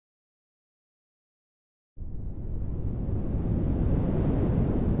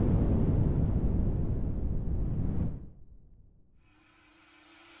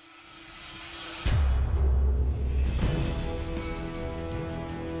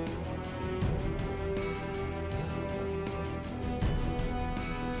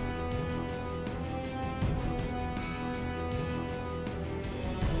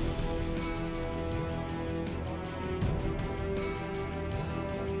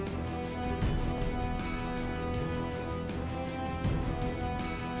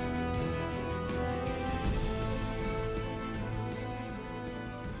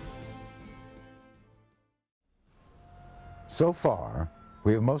So far,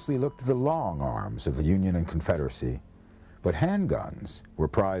 we have mostly looked at the long arms of the Union and Confederacy, but handguns were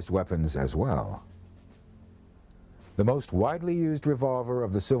prized weapons as well. The most widely used revolver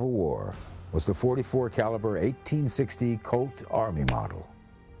of the Civil War was the .44 caliber 1860 Colt Army model.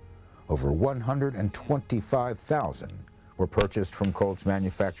 Over 125,000 were purchased from Colt's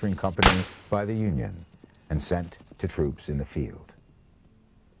manufacturing company by the Union and sent to troops in the field.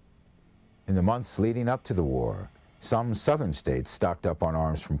 In the months leading up to the war, some southern states stocked up on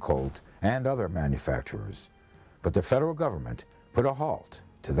arms from Colt and other manufacturers, but the federal government put a halt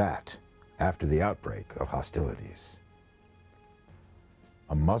to that after the outbreak of hostilities.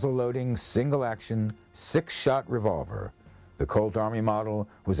 A muzzle-loading, single-action, 6-shot revolver, the Colt Army model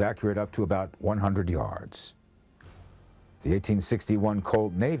was accurate up to about 100 yards. The 1861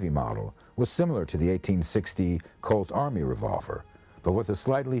 Colt Navy model was similar to the 1860 Colt Army revolver, but with a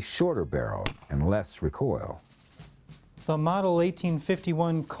slightly shorter barrel and less recoil. The model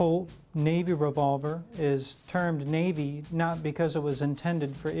 1851 Colt Navy revolver is termed Navy not because it was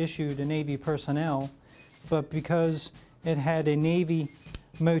intended for issue to Navy personnel, but because it had a Navy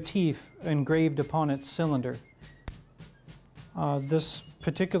motif engraved upon its cylinder. This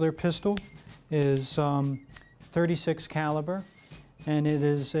particular pistol is 36 caliber, and it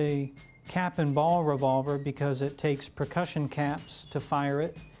is a cap and ball revolver because it takes percussion caps to fire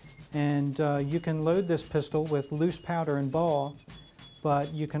it, and you can load this pistol with loose powder and ball,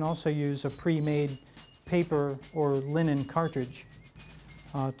 but you can also use a pre-made paper or linen cartridge.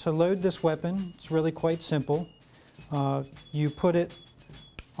 To load this weapon, it's really quite simple. You put it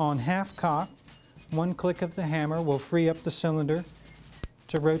on half cock. One click of the hammer will free up the cylinder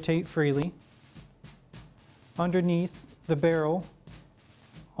to rotate freely. Underneath the barrel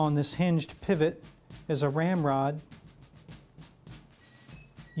on this hinged pivot is a ramrod.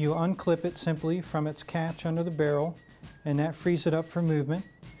 You unclip it simply from its catch under the barrel, and that frees it up for movement.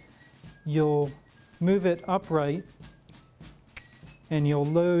 You'll move it upright and you'll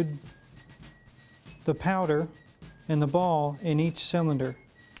load the powder and the ball in each cylinder.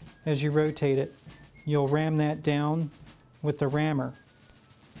 As you rotate it, you'll ram that down with the rammer,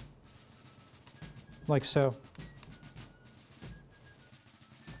 like so.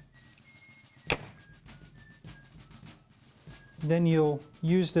 Then you'll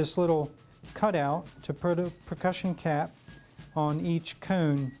use this little cutout to put a percussion cap on each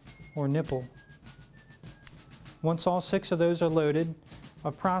cone or nipple. Once all 6 of those are loaded,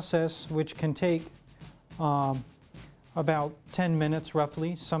 a process which can take about 10 minutes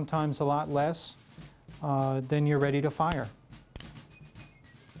roughly, sometimes a lot less, then you're ready to fire.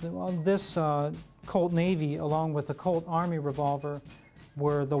 This Colt Navy, along with the Colt Army revolver,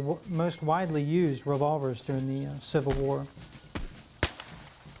 were the most widely used revolvers during the Civil War.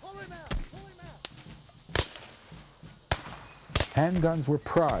 Handguns were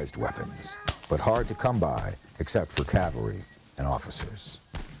prized weapons, but hard to come by except for cavalry and officers.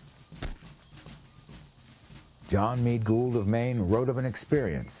 John Meade Gould of Maine wrote of an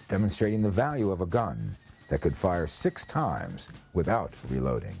experience demonstrating the value of a gun that could fire 6 times without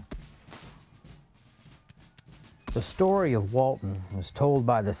reloading. The story of Walton, as told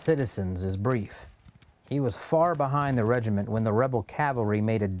by the citizens, is brief. He was far behind the regiment when the rebel cavalry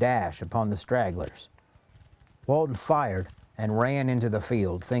made a dash upon the stragglers. Walton fired and ran into the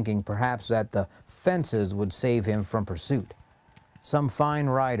field, thinking perhaps that the fences would save him from pursuit. Some fine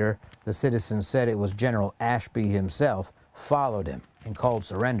rider, the citizens said it was General Ashby himself, followed him and called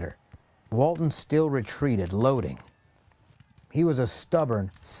surrender. Walton still retreated, loading. He was a stubborn,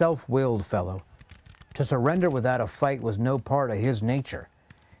 self-willed fellow. To surrender without a fight was no part of his nature.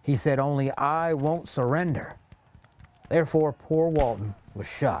 He said only, "I won't surrender." Therefore, poor Walton was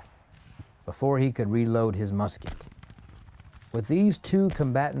shot before he could reload his musket. With these 2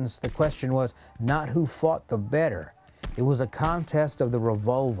 combatants, the question was not who fought the better. It was a contest of the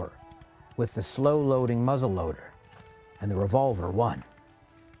revolver with the slow-loading muzzleloader, and the revolver won.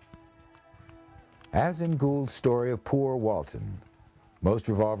 As in Gould's story of poor Walton, most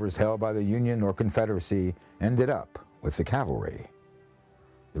revolvers held by the Union or Confederacy ended up with the cavalry.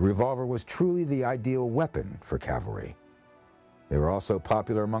 The revolver was truly the ideal weapon for cavalry. They were also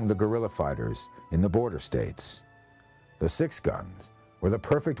popular among the guerrilla fighters in the border states. The 6 guns were the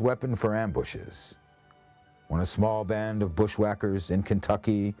perfect weapon for ambushes. When a small band of bushwhackers in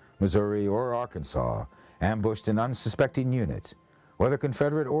Kentucky, Missouri, or Arkansas ambushed an unsuspecting unit, whether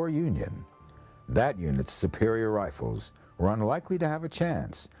Confederate or Union, that unit's superior rifles were unlikely to have a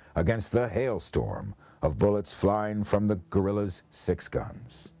chance against the hailstorm of bullets flying from the guerrillas' 6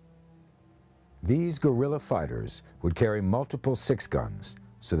 guns. These guerrilla fighters would carry multiple 6 guns,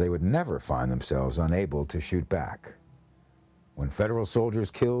 so they would never find themselves unable to shoot back. When Federal soldiers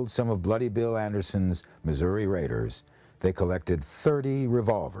killed some of Bloody Bill Anderson's Missouri Raiders, they collected 30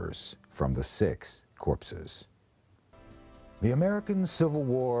 revolvers from the 6 corpses. The American Civil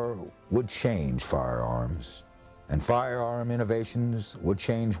War would change firearms, and firearm innovations would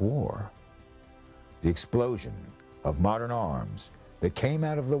change war. The explosion of modern arms that came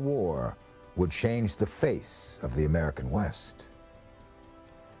out of the war would change the face of the American West.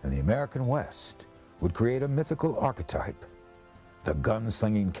 And the American West would create a mythical archetype, the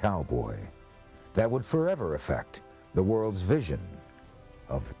gunslinging cowboy, that would forever affect the world's vision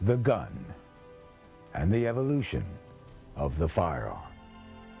of the gun and the evolution of the firearm.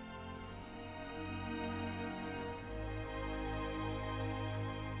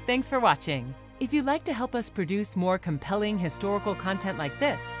 Thanks for watching. If you'd like to help us produce more compelling historical content like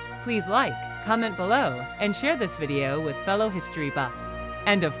this, please like, comment below, and share this video with fellow history buffs.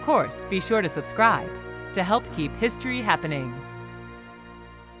 And of course, be sure to subscribe to help keep history happening.